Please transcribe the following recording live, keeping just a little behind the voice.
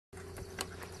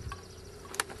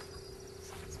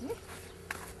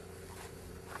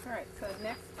Alright, so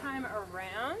next time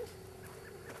around,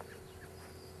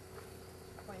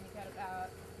 when you get about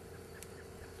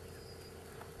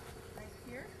right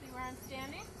here, see where I'm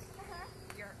standing?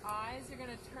 Your eyes are going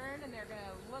to turn and they're going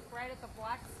to look right at the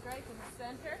black stripe in the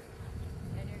center.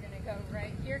 And you're going to go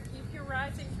right here. Keep your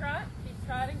rising trot. Keep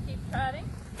trotting, keep trotting.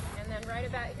 And then right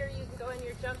about here you can go in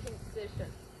your jumping position.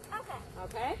 Okay.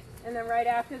 Okay? And then right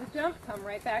after the jump, come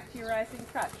right back to your rising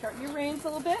trot. Shorten your reins a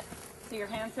little bit. So your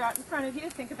hands are out in front of you.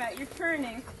 Think about your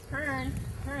turning. Turn,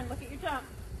 turn. Look at your jump.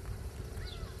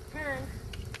 Turn,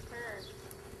 turn,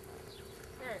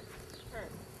 turn, turn.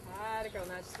 Ah, to go.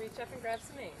 Now just reach up and grab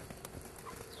some aim.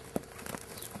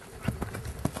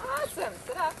 Awesome.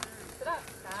 Sit up. Sit up.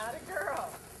 Not a girl.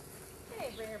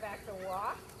 Okay, bring her back to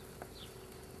walk.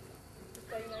 Just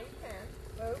so you know you can.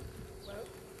 Whoop, whoop.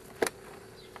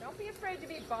 Don't be afraid to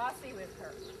be bossy with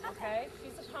her, okay?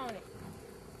 She's a pony.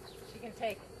 She can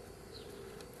take it.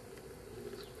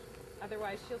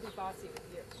 Otherwise, she'll be bossy with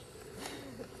you.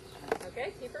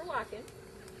 Okay, keep her walking.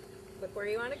 Look where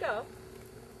you want to go.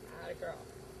 Not a girl.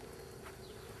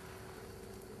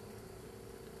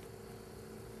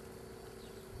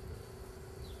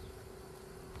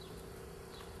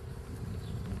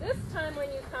 This time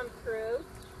when you come through,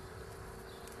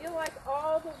 feel like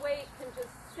all the weight can just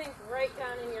sink right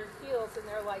down in your heels and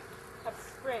they're like have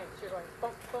springs. You're going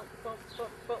bump, bump, bump,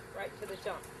 bump, bump right to the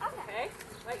jump. Okay?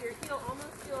 Let your heel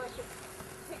almost feel like it's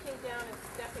kicking down and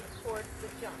stepping towards the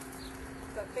jump.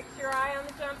 So fix your eye on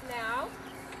the jump now.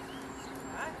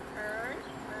 Turn,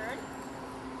 turn.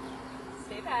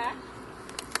 Stay back.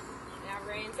 Now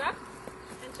reins up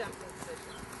and jumping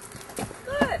position.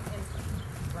 Good.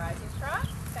 And rising trot.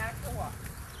 Back to walk.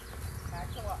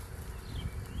 Back to walk.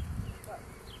 Whoa.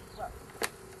 Whoa.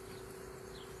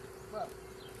 Whoa.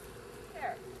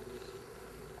 There.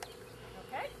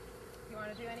 Okay? You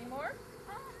want to do any more?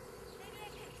 Maybe I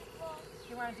could, well,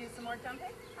 You want to do some more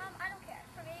jumping? I don't care.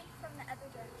 For me, from the other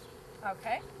direction.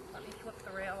 Okay. Let me flip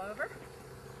the rail over.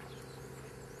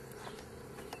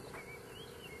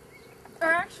 Or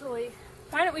actually,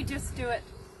 why don't we just do it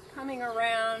coming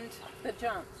around the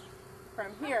jump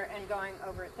from here and going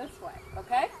over it this way,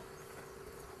 okay?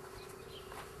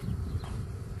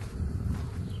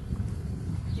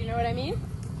 Do you know what I mean?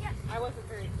 Yeah. I wasn't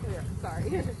very clear, sorry.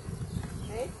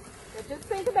 Okay? Now just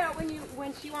think about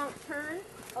when she won't turn,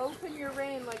 open your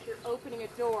rein like you're opening a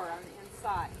door on the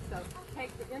inside. So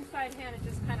take the inside hand and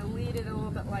just kind of lead it a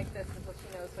little bit like this until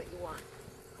she knows what you want.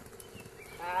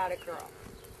 Atta girl.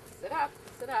 Sit up,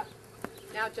 sit up.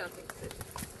 Now jumping position.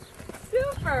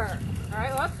 Super! All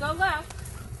right, let's go left.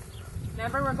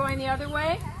 Remember, we're going the other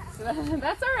way? So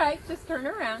that's all right. Just turn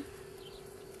around.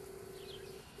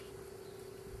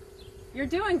 You're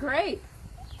doing great.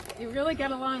 You really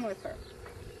get along with her.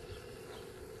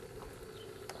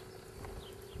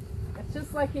 It's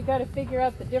just like you got to figure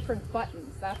out the different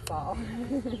buttons, that's all.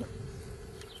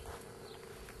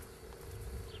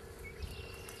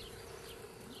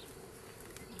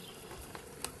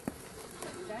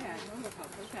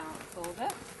 A little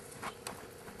bit.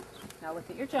 Now look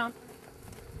at your jump.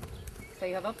 So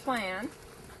you have a plan.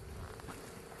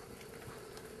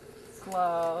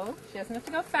 Slow. She doesn't have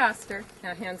to go faster.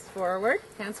 Now hands forward,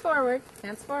 hands forward,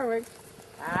 hands forward.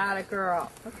 Atta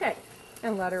girl. Okay.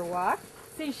 And let her walk.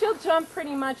 See, she'll jump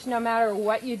pretty much no matter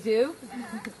what you do.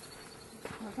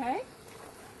 Okay?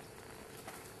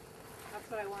 That's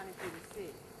what I wanted you to see.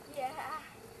 Yeah.